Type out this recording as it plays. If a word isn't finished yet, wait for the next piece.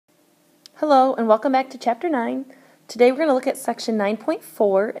Hello and welcome back to Chapter 9. Today we're going to look at Section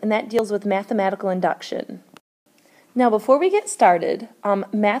 9.4 and that deals with mathematical induction. Now before we get started,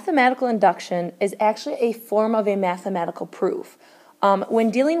 mathematical induction is actually a form of a mathematical proof.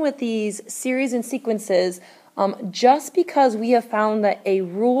 When dealing with these series and sequences, just because we have found that a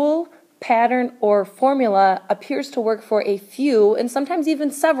rule, pattern, or formula appears to work for a few and sometimes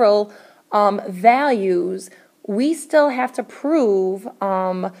even several values, we still have to prove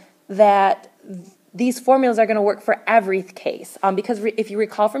that these formulas are going to work for every case. Because if you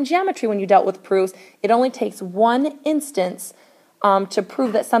recall from geometry when you dealt with proofs, it only takes one instance to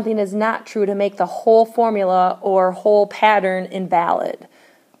prove that something is not true to make the whole formula or whole pattern invalid.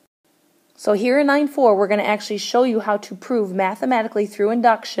 So here in 9.4, we're going to actually show you how to prove mathematically through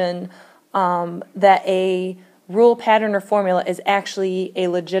induction that a rule, pattern, or formula is actually a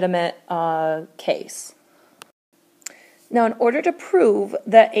legitimate case. Now, in order to prove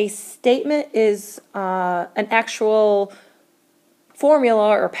that a statement is an actual formula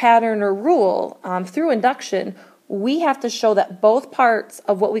or pattern or rule through induction, we have to show that both parts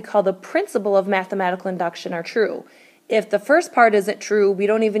of what we call the principle of mathematical induction are true. If the first part isn't true, we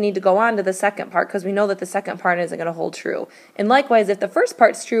don't even need to go on to the second part because we know that the second part isn't going to hold true. And likewise, if the first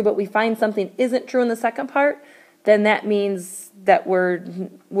part's true but we find something isn't true in the second part, then that means that we're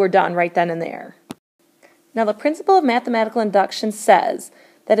done right then and there. Now, the principle of mathematical induction says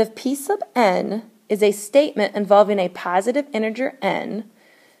that if P sub n is a statement involving a positive integer n,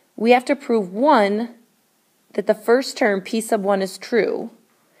 we have to prove, one, that the first term P sub 1 is true,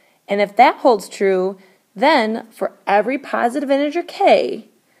 and if that holds true, then for every positive integer k,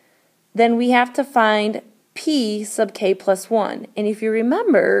 then we have to find P sub k plus 1. And if you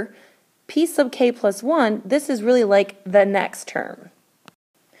remember, P sub k plus 1, this is really like the next term.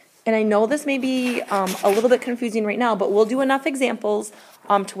 And I know this may be a little bit confusing right now, but we'll do enough examples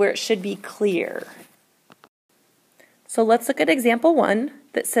to where it should be clear. So let's look at example 1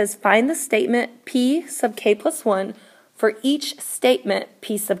 that says find the statement P sub k plus 1 for each statement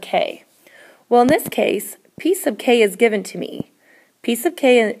P sub k. Well, in this case, P sub k is given to me. P sub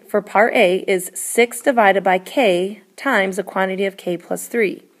k for part A is 6 divided by k times the quantity of k plus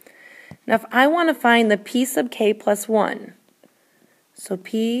 3. Now, if I want to find the P sub k plus 1, so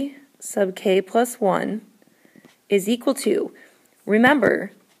P sub k plus 1 is equal to,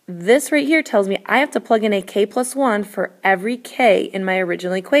 remember, this right here tells me I have to plug in a k plus 1 for every k in my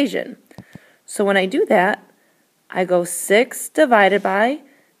original equation. So when I do that, I go 6 divided by,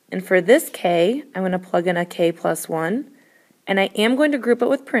 and for this k, I'm going to plug in a k plus 1, and I am going to group it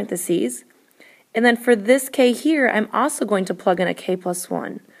with parentheses. And then for this k here, I'm also going to plug in a k plus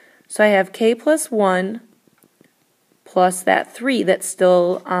 1. So I have k plus 1 plus that 3 that's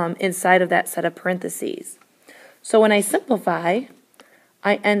still inside of that set of parentheses. So when I simplify,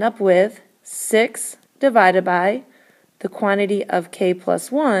 I end up with 6 divided by the quantity of k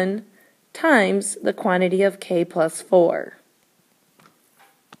plus 1 times the quantity of k plus 4.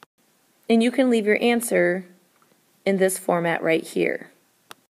 And you can leave your answer in this format right here.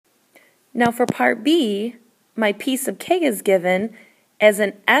 Now for part B, my P sub k is given as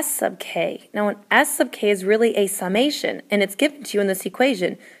an S sub k. Now an S sub k is really a summation, and it's given to you in this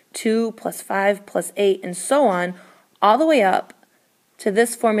equation, 2 plus 5 plus 8 and so on, all the way up to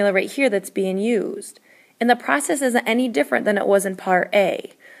this formula right here that's being used. And the process isn't any different than it was in part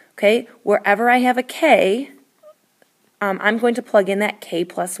A. Okay, wherever I have a k, I'm going to plug in that k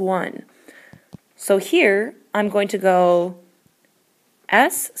plus 1. So here, I'm going to go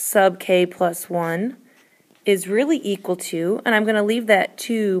S sub k plus 1 is really equal to, and I'm going to leave that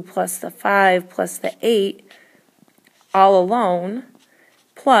 2 plus the 5 plus the 8 all alone,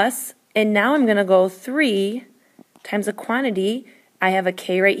 plus, and now I'm going to go 3 times the quantity. I have a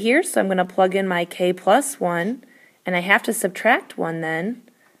k right here, so I'm going to plug in my k plus 1, and I have to subtract 1 then,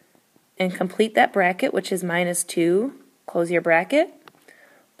 and complete that bracket, which is minus 2, close your bracket,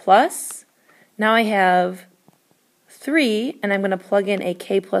 plus, now I have 3, and I'm going to plug in a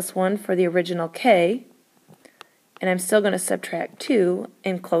k plus 1 for the original k, and I'm still going to subtract 2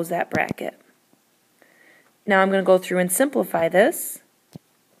 and close that bracket. Now I'm going to go through and simplify this.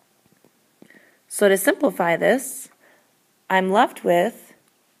 So to simplify this, I'm left with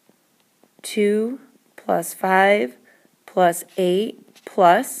 2 plus 5 plus 8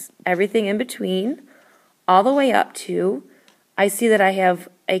 plus everything in between, all the way up to, I see that I have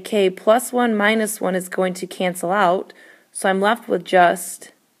a k plus 1 minus 1 is going to cancel out, so I'm left with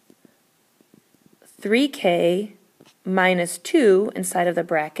just 3k minus 2 inside of the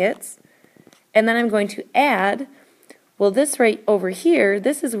brackets, and then I'm going to add, well, this right over here,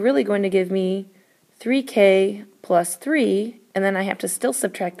 this is really going to give me 3k plus 3 and then I have to still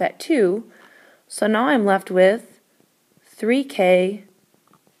subtract that 2. So now I'm left with 3k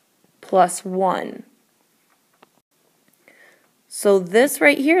plus 1. So this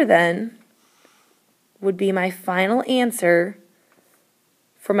right here then would be my final answer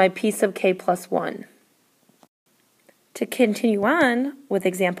for my p sub k plus 1. To continue on with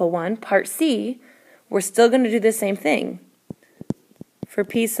example 1, part C, we're still going to do the same thing. For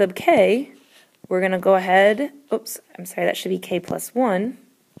p sub k, we're going to go ahead, that should be k plus 1.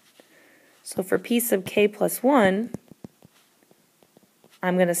 So for p sub k plus 1,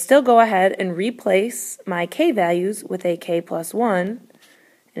 I'm going to still go ahead and replace my k values with a k plus 1.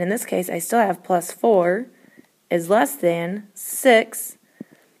 And in this case, I still have plus 4 is less than 6.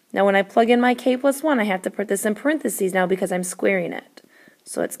 Now when I plug in my k plus 1, I have to put this in parentheses now because I'm squaring it.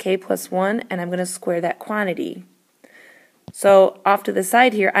 So it's k plus 1, and I'm going to square that quantity. So off to the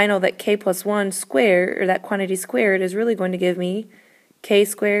side here, I know that k plus 1 squared, or that quantity squared, is really going to give me k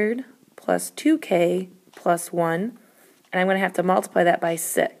squared plus 2k plus 1, and I'm going to have to multiply that by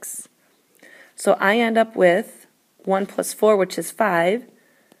 6. So I end up with 1 plus 4, which is 5.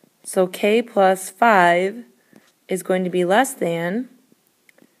 So k plus 5 is going to be less than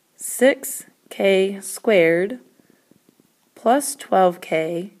 6k squared plus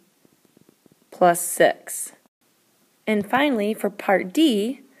 12k plus 6. And finally, for part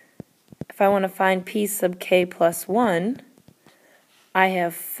D, if I want to find p sub k plus 1, I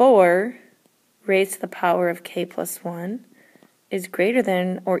have 4 raised to the power of k plus 1 is greater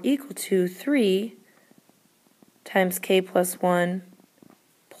than or equal to 3 times k plus 1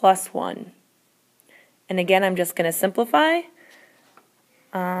 plus 1. And again, I'm just going to simplify.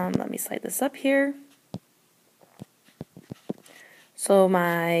 Let me slide this up here. So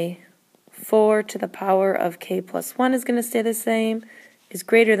my 4 to the power of k plus 1 is going to stay the same, is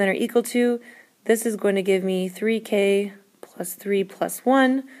greater than or equal to, this is going to give me 3k plus 3 plus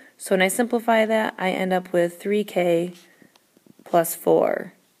 1. So when I simplify that, I end up with 3k plus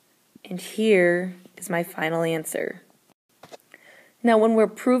 4. And here is my final answer. Now when we're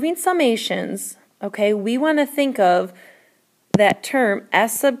proving summations, okay, we want to think of that term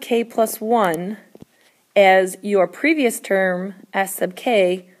s sub k plus 1 as your previous term s sub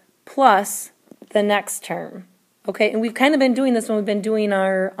k plus the next term. Okay, and we've kind of been doing this when we've been doing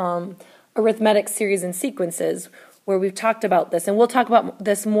our arithmetic series and sequences, where we've talked about this, and we'll talk about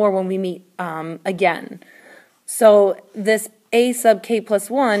this more when we meet again. So this a sub k plus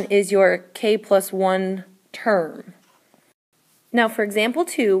 1 is your k plus 1 term. Now for example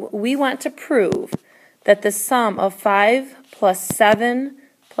 2, we want to prove that the sum of 5 plus 7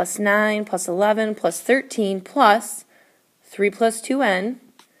 plus 9 plus 11 plus 13 plus 3 plus 2n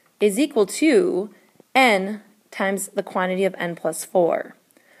is equal to n times the quantity of n plus 4.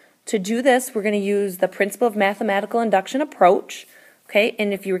 To do this, we're going to use the principle of mathematical induction approach. Okay,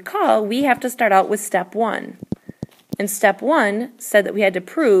 and if you recall, we have to start out with step 1. And step 1 said that we had to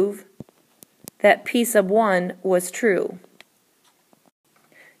prove that p sub 1 was true.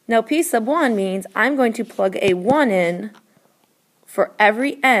 Now p sub 1 means I'm going to plug a 1 in for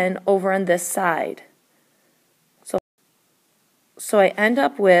every n over on this side. So I end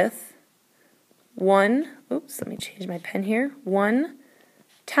up with 1, let me change my pen here, 1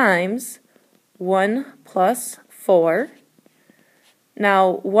 times 1 plus 4.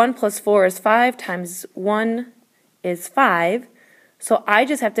 Now 1 plus 4 is 5 times 1 is 5. So I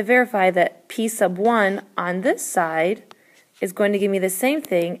just have to verify that p sub 1 on this side is going to give me the same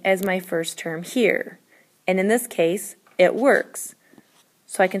thing as my first term here. And in this case, it works.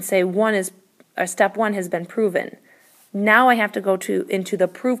 So I can say step 1 has been proven. Now I have to go into the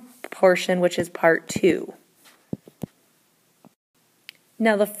proof portion, which is part 2.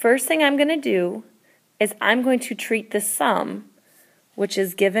 Now the first thing I'm going to do is I'm going to treat the sum, which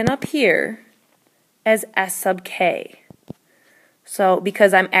is given up here, as s sub k. So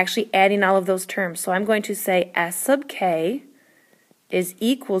because I'm actually adding all of those terms, so I'm going to say s sub k is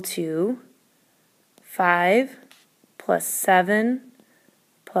equal to 5 plus 7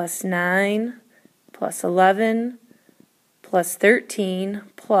 plus 9 plus 11 plus 13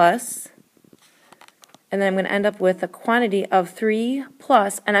 plus, and then I'm going to end up with a quantity of 3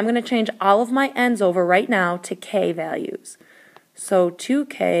 plus, and I'm going to change all of my n's over right now to k values. So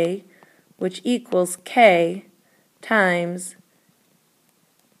 2k, which equals k times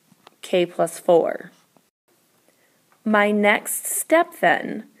k plus 4. My next step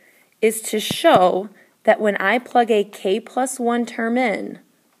then is to show that when I plug a k plus 1 term in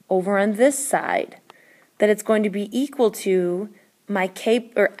over on this side, that it's going to be equal to my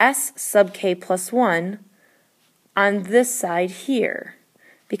k or s sub k plus 1 on this side here,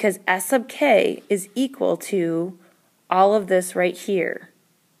 because s sub k is equal to all of this right here.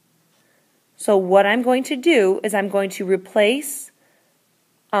 So what I'm going to do is I'm going to replace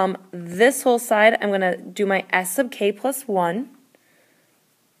this whole side. I'm going to do my s sub k plus 1.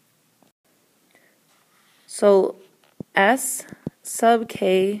 So s sub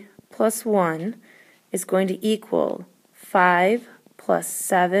k plus 1 is going to equal 5 plus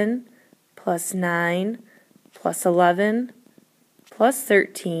 7 plus 9 plus 11 plus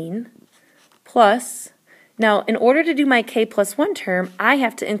 13 plus, now in order to do my k plus 1 term, I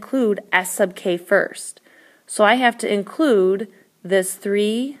have to include s sub k first. So I have to include this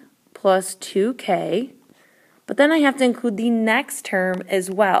 3 plus 2k, but then I have to include the next term as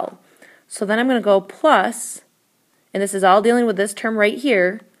well. So then I'm going to go plus, and this is all dealing with this term right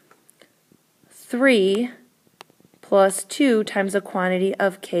here, 3 plus 2 times the quantity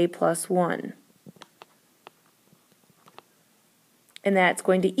of k plus 1. And that's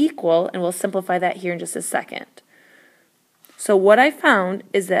going to equal, and we'll simplify that here in just a second. So what I found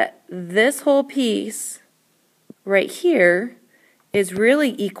is that this whole piece right here is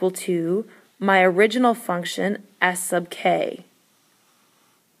really equal to my original function s sub k.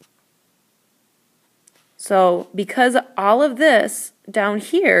 So because all of this down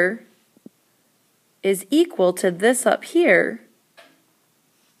here is equal to this up here,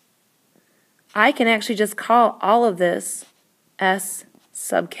 I can actually just call all of this s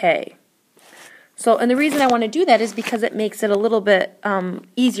sub k. So, and the reason I want to do that is because it makes it a little bit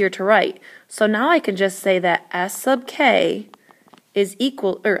easier to write. So now I can just say that s sub k is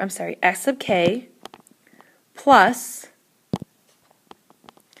equal, or I'm sorry, s sub k plus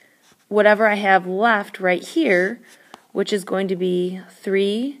whatever I have left right here, which is going to be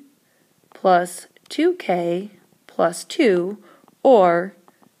 3 plus 2k plus 2, or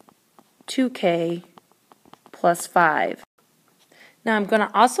 2k plus 5. Now I'm going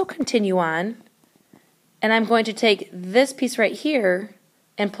to also continue on, and I'm going to take this piece right here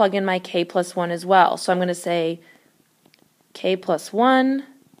and plug in my k plus 1 as well. So I'm going to say k plus 1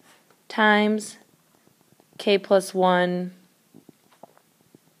 times k plus 1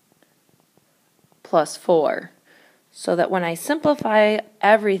 plus 4. So that when I simplify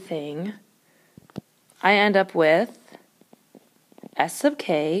everything, I end up with s sub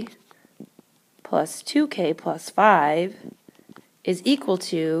k plus 2k plus 5 is equal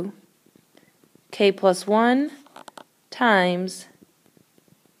to k plus 1 times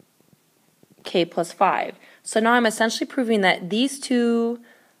k plus 5. So now I'm essentially proving that these two,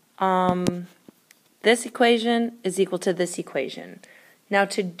 this equation is equal to this equation. Now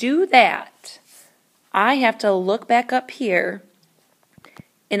to do that, I have to look back up here,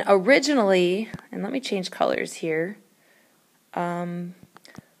 and originally, and let me change colors here,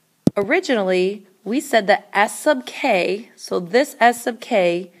 originally we said that s sub k, so this s sub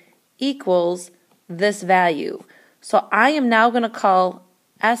k equals this value. So I am now going to call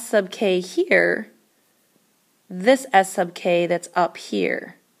s sub k here this s sub k that's up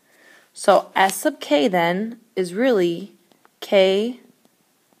here. So s sub k then is really k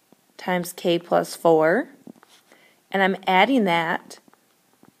times k plus 4, and I'm adding that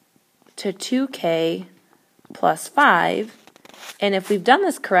to 2k plus 5, and if we've done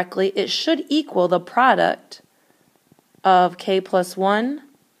this correctly, it should equal the product of k plus 1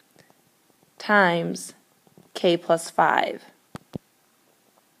 times k plus 5.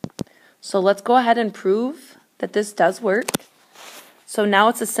 So let's go ahead and prove that this does work. So now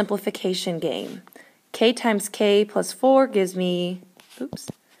it's a simplification game. K times k plus 4 gives me,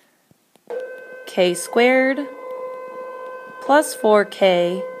 k squared plus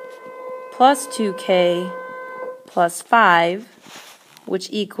 4k plus 2k plus 5, which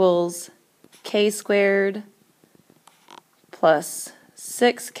equals k squared plus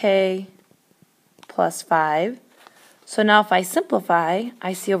 6k plus 5. So now if I simplify,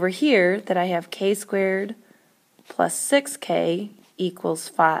 I see over here that I have k squared plus 6k equals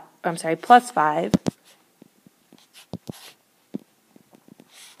 5, plus 5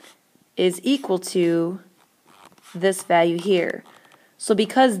 is equal to this value here. So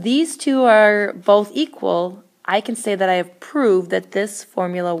because these two are both equal, I can say that I have proved that this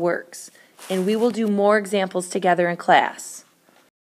formula works. And we will do more examples together in class.